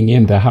of digging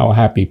into how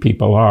happy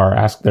people are.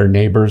 Ask their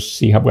neighbors,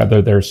 see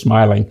whether they're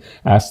smiling.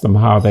 Ask them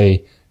how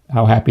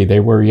happy they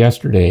were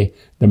yesterday.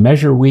 The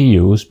measure we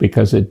use,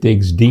 because it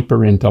digs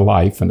deeper into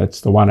life, and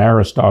it's the one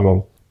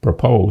Aristotle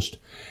proposed,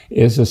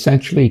 is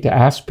essentially to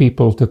ask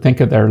people to think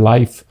of their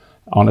life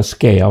on a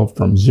scale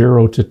from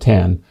 0 to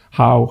 10.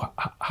 How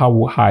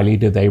highly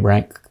do they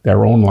rank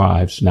their own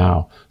lives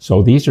now?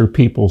 So these are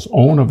people's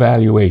own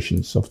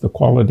evaluations of the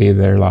quality of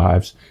their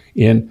lives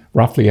in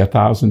roughly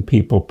 1,000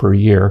 people per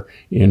year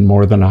in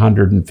more than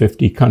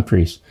 150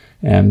 countries.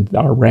 And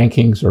our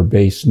rankings are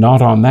based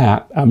not on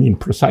that,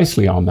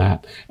 precisely on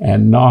that,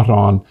 and not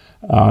on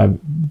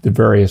the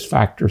various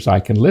factors I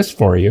can list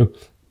for you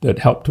that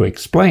help to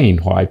explain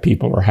why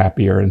people are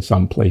happier in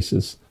some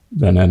places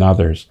than in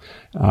others.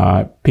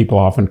 People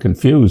often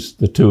confuse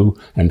the two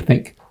and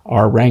think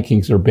our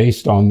rankings are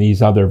based on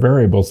these other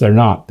variables. They're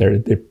not. They're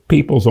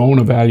people's own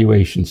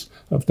evaluations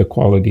of the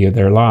quality of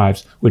their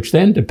lives, which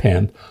then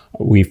depend,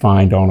 we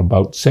find, on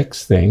about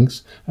 6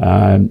 things: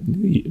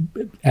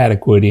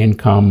 adequate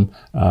income,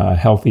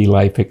 healthy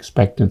life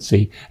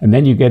expectancy, and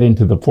then you get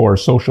into the 4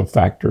 social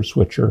factors,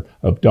 which are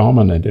of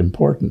dominant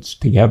importance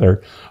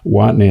together.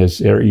 One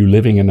is, are you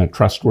living in a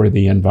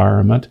trustworthy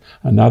environment?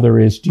 Another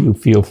is, do you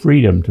feel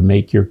freedom to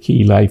make your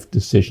key life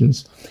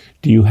decisions?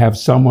 Do you have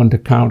someone to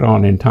count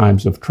on in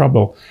times of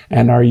trouble?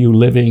 And are you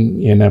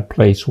living in a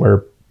place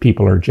where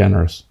people are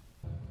generous?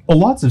 A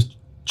lot has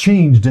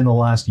changed in the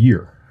last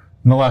year,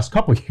 in the last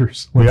couple of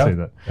years. Let's say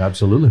that.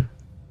 Absolutely.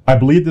 I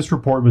believe this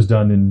report was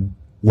done in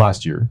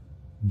last year,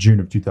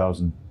 June of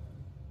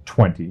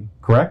 2020,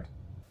 correct?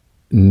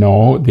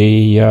 No,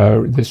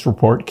 this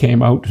report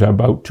came out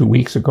about 2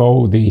 weeks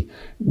ago.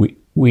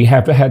 We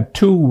have had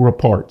 2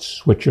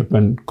 reports, which have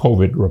been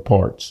COVID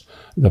reports.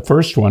 The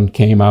first one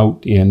came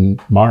out in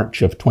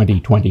March of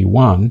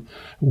 2021,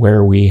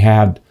 where we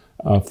had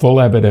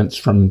full evidence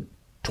from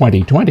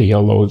 2020,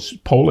 although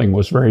polling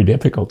was very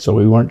difficult, so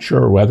we weren't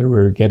sure whether we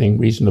were getting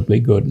reasonably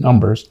good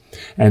numbers.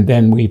 And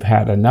then we've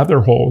had another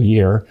whole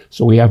year,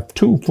 so we have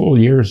 2 full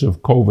years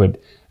of COVID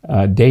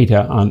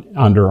data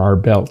under our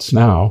belts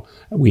now.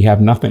 We have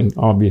nothing,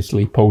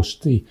 obviously,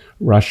 post the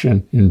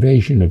Russian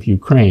invasion of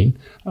Ukraine,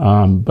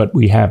 but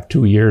we have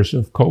 2 years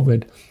of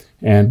COVID.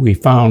 And we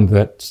found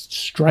that,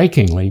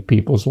 strikingly,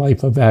 people's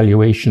life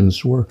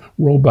evaluations were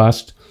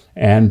robust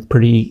and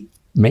pretty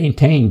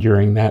maintained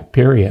during that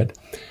period.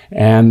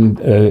 And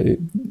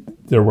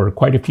there were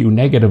quite a few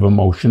negative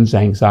emotions: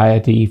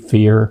 anxiety,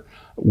 fear,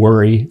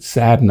 worry,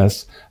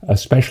 sadness,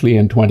 especially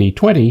in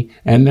 2020.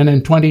 And then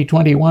in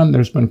 2021,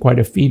 there's been quite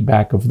a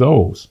feedback of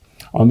those.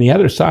 On the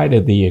other side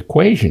of the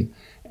equation,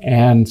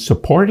 and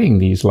supporting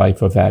these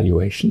life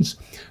evaluations,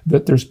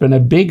 that there's been a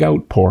big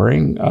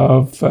outpouring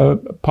of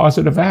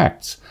positive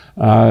acts.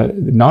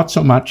 Not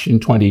so much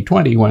in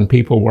 2020, when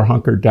people were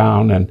hunkered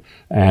down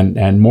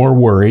and more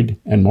worried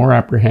and more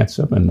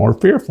apprehensive and more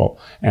fearful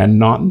and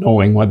not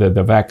knowing whether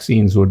the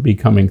vaccines would be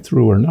coming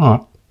through or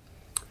not.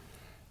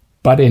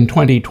 But in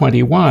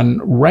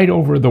 2021, right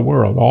over the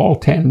world, all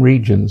 10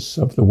 regions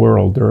of the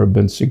world, there have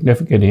been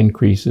significant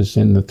increases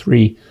in the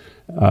 3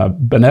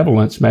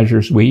 benevolence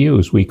measures we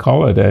use. We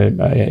call it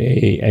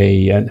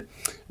a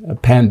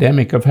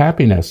pandemic of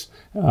happiness,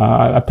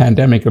 a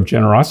pandemic of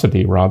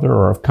generosity, rather,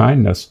 or of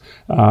kindness.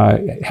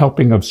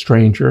 Helping of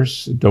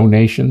strangers,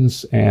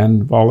 donations,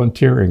 and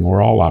volunteering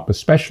were all up,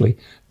 especially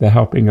the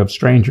helping of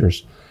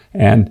strangers.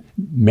 And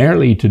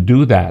merely to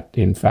do that,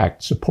 in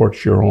fact,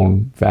 supports your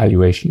own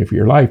valuation of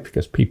your life,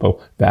 because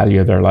people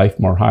value their life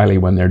more highly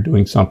when they're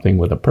doing something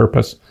with a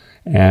purpose,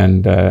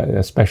 and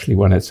especially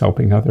when it's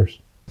helping others.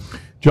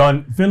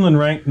 John, Finland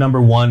ranked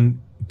number 1.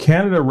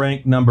 Canada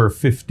ranked number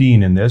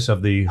 15 in this,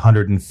 of the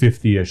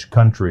 150-ish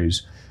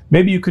countries.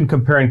 Maybe you can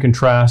compare and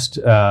contrast,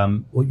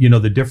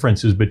 the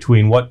differences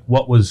between what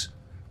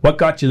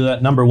got you to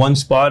that number 1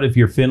 spot if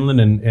you're Finland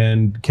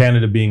and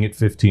Canada being at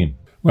 15.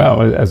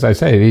 Well, as I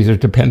say, these are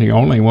depending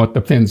only on what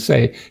the Finns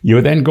say. You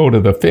then go to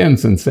the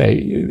Finns and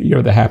say,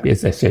 you're the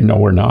happiest. They say, no,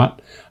 we're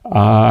not.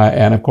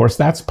 And of course,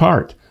 that's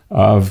part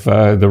of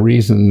the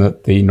reason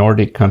that the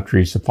Nordic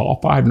countries,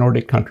 all 5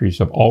 Nordic countries,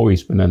 have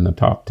always been in the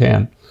top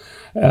 10,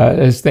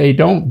 is they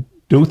don't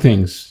do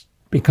things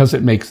because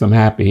it makes them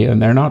happy,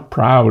 and they're not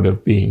proud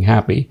of being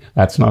happy.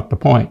 That's not the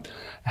point.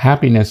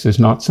 Happiness is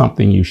not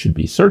something you should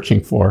be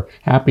searching for.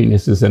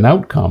 Happiness is an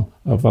outcome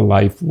of a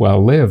life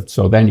well lived.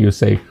 So then you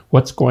say,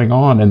 what's going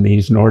on in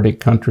these Nordic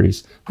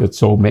countries that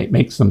so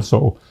makes them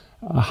so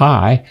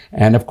high?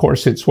 And of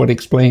course, it's what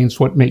explains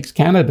what makes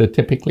Canada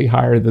typically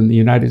higher than the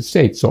United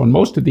States. So in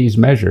most of these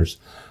measures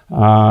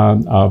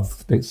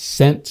of the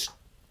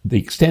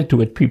extent to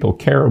which people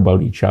care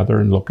about each other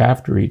and look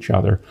after each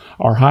other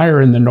are higher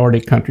in the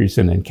Nordic countries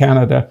than in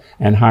Canada,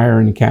 and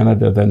higher in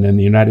Canada than in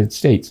the United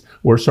States.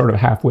 We're sort of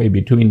halfway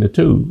between the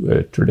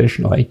two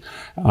traditionally,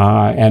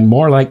 and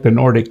more like the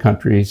Nordic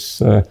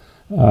countries on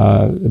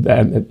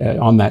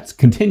that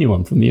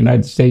continuum from the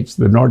United States.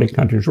 The Nordic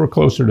countries, we're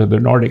closer to the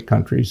Nordic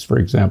countries, for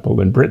example,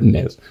 than Britain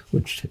is,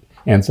 which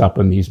ends up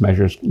in these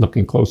measures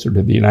looking closer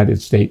to the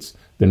United States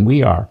than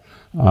we are.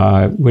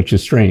 Which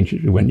is strange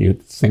when you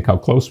think how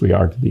close we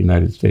are to the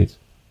United States.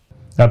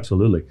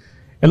 Absolutely.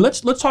 And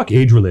let's talk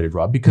age-related,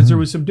 Rob, because there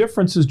was some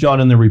differences,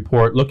 John, in the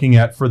report looking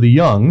at, for the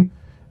young,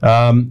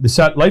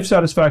 life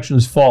satisfaction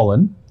has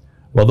fallen,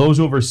 while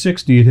those over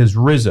 60, it has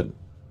risen.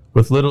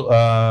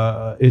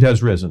 It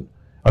has risen,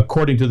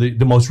 according to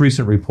the most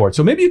recent report.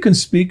 So maybe you can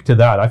speak to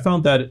that. I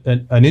found that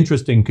an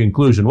interesting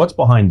conclusion. What's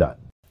behind that?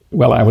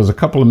 Well, I was a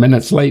couple of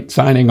minutes late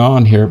signing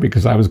on here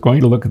because I was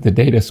going to look at the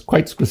data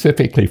quite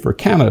specifically for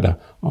Canada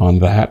on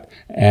that.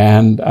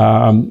 And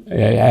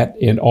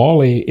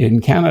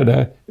in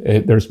Canada,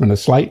 there's been a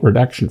slight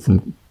reduction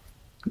from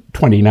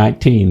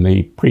 2019,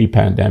 the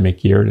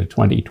pre-pandemic year, to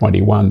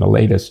 2021, the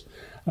latest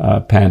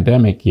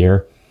pandemic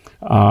year.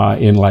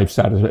 in life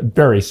satisfaction,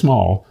 very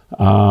small,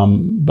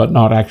 but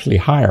not actually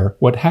higher.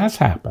 What has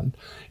happened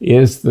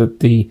is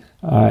that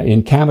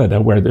in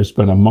Canada, where there's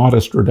been a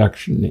modest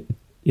reduction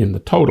in the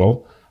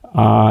total,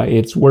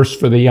 it's worse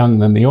for the young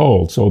than the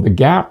old. So the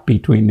gap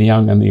between the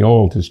young and the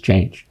old has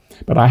changed.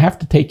 But I have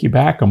to take you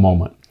back a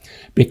moment,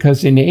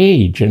 because in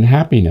age and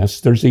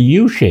happiness, there's a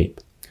U shape.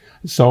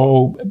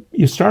 So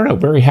you start out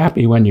very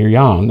happy when you're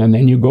young, and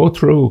then you go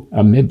through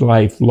a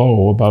midlife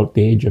low about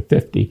the age of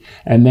 50,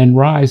 and then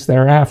rise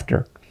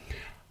thereafter.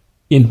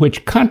 In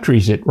which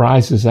countries it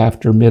rises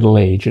after middle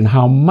age and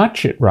how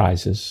much it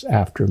rises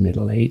after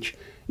middle age,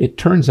 it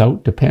turns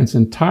out depends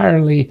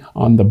entirely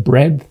on the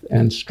breadth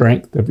and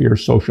strength of your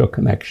social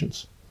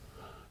connections.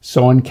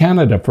 So in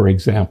Canada, for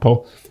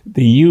example,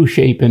 the U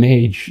shape in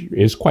age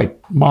is quite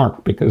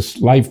marked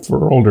because life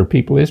for older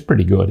people is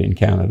pretty good in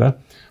Canada.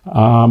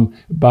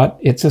 But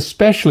it's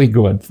especially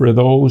good for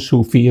those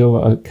who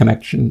feel a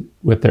connection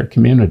with their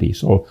community.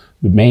 So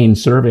the main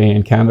survey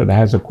in Canada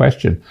has a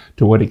question: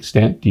 to what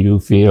extent do you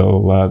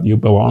feel you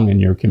belong in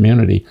your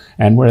community?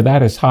 And where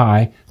that is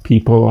high,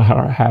 people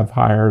have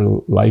higher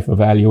life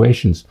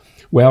evaluations.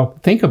 Well,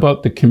 think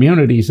about the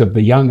communities of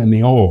the young and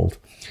the old.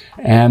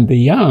 And the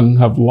young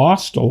have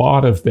lost a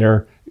lot of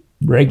their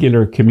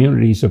regular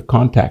communities of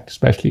contact,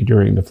 especially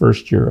during the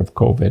first year of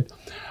COVID.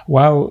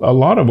 While a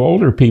lot of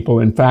older people,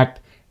 in fact,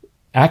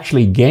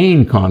 actually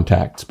gain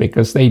contacts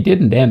because they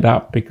didn't end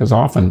up, because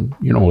often,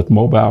 with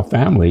mobile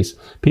families,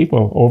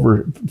 people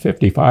over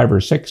 55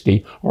 or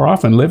 60 are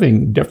often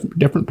living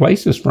different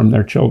places from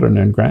their children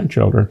and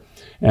grandchildren.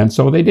 And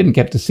so they didn't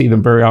get to see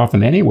them very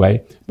often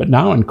anyway. But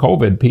now in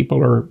COVID,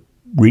 people are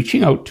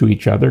reaching out to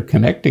each other,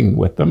 connecting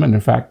with them. And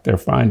in fact, they're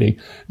finding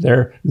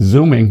they're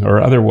Zooming or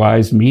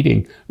otherwise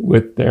meeting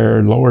with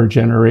their lower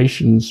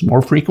generations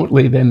more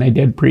frequently than they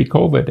did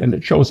pre-COVID. And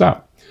it shows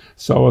up.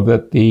 So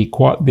that the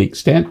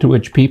extent to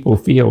which people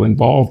feel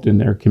involved in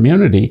their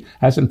community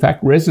has in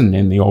fact risen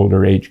in the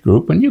older age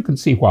group. And you can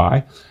see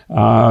why.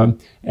 And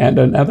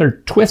another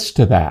twist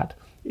to that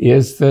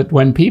is that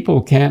when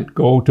people can't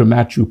go to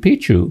Machu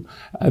Picchu,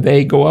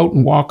 they go out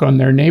and walk on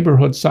their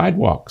neighborhood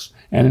sidewalks.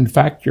 And in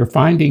fact, you're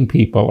finding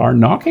people are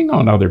knocking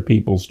on other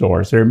people's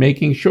doors. They're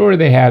making sure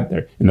they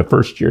had in the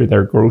first year,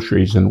 their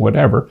groceries and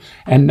whatever.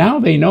 And now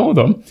they know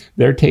them.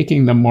 They're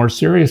taking them more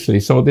seriously.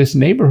 So this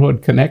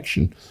neighborhood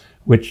connection,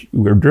 which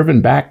we're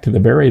driven back to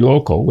the very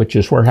local, which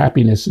is where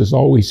happiness is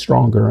always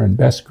stronger and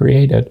best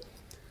created,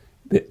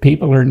 that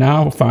people are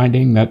now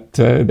finding that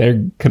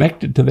they're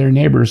connected to their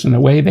neighbors in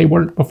a way they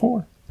weren't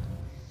before.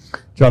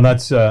 John,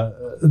 that's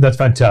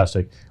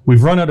fantastic.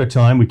 We've run out of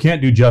time. We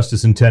can't do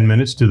justice in 10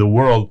 minutes to the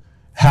World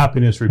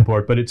Happiness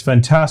Report, but it's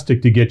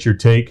fantastic to get your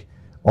take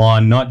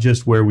on not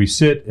just where we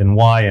sit and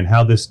why and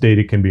how this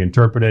data can be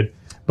interpreted,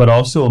 but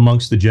also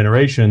amongst the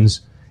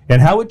generations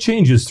and how it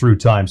changes through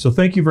time. So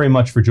thank you very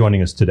much for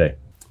joining us today.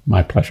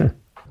 My pleasure.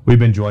 We've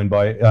been joined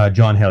by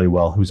John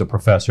Helliwell, who's a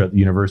professor at the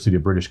University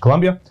of British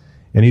Columbia,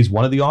 and he's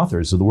one of the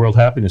authors of the World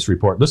Happiness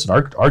Report. Listen,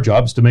 our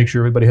job is to make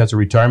sure everybody has a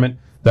retirement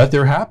that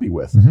they're happy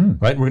with,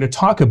 right? And we're going to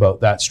talk about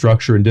that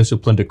structure and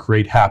discipline to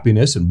create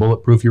happiness and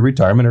bulletproof your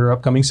retirement at our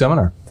upcoming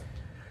seminar.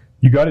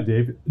 You got it,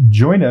 Dave.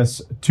 Join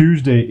us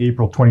Tuesday,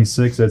 April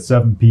 26th at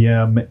 7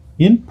 p.m.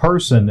 in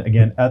person,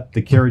 again, at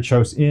the Carriage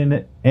House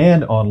Inn,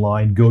 and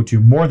online. Go to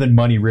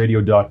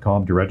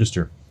morethanmoneyradio.com to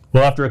register.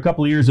 Well, after a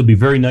couple of years, it'll be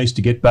very nice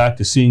to get back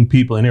to seeing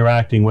people,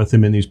 interacting with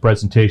them in these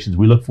presentations.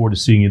 We look forward to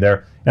seeing you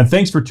there. And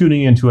thanks for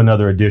tuning in to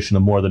another edition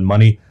of More Than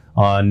Money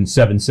on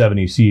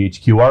 770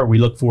 CHQR. We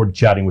look forward to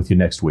chatting with you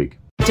next week.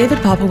 David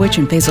Popowich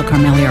and Faisal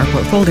Karmali are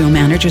portfolio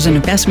managers and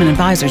investment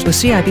advisors with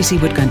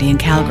CIBC Wood Gundy in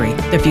Calgary.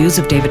 The views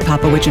of David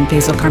Popowich and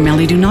Faisal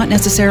Karmali do not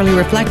necessarily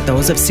reflect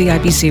those of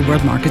CIBC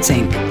World Markets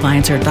Inc.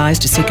 Clients are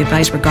advised to seek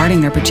advice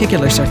regarding their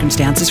particular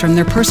circumstances from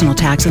their personal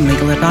tax and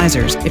legal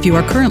advisors. If you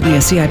are currently a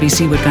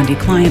CIBC Wood Gundy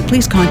client,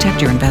 please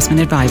contact your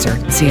investment advisor.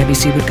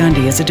 CIBC Wood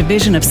Gundy is a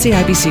division of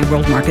CIBC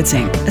World Markets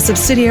Inc., a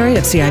subsidiary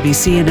of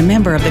CIBC and a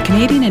member of the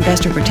Canadian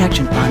Investor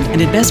Protection Fund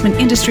and Investment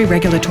Industry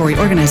Regulatory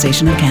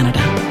Organization of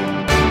Canada.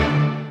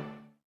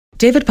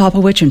 David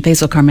Popowich and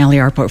Faisal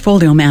Karmali are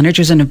portfolio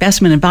managers and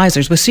investment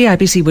advisors with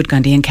CIBC Wood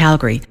Gundy in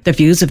Calgary. The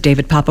views of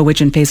David Popowich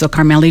and Faisal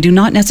Karmali do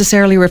not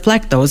necessarily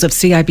reflect those of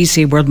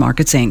CIBC World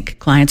Markets Inc.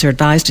 Clients are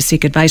advised to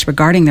seek advice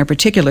regarding their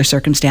particular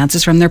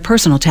circumstances from their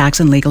personal tax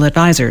and legal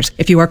advisors.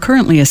 If you are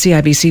currently a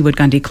CIBC Wood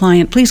Gundy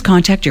client, please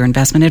contact your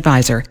investment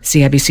advisor.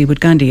 CIBC Wood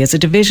Gundy is a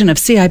division of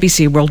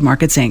CIBC World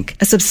Markets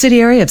Inc., a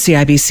subsidiary of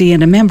CIBC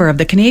and a member of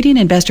the Canadian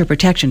Investor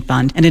Protection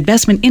Fund and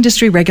Investment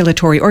Industry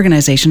Regulatory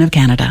Organization of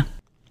Canada.